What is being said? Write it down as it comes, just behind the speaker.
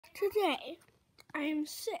Today, I am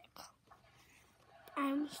sick.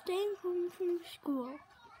 I'm staying home from school.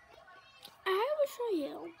 I will show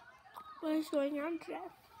you what is going on today.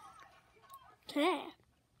 Today,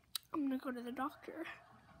 I'm going to go to the doctor.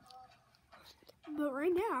 But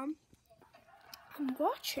right now, I'm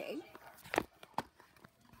watching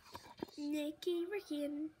Nicky, Ricky,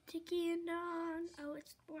 and Tiki and Dawn. Oh,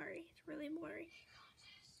 it's blurry. It's really blurry.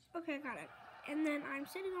 Okay, I got it. And then I'm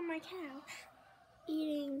sitting on my couch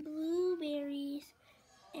eating blueberries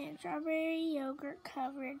and strawberry yogurt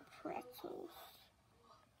covered pretzels.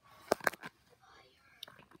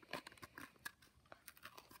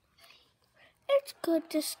 It's good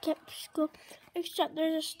to skip school, except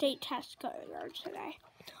there's a state test going on today.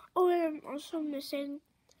 Oh, and I'm also missing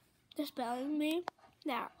the spelling bee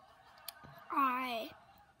that I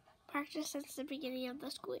practiced since the beginning of the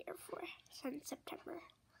school year since September.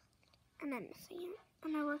 And I'm missing it.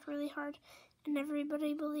 And I worked really hard, and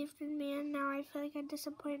everybody believed in me, and now I feel like a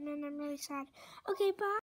disappointment. I'm really sad. Okay, bye.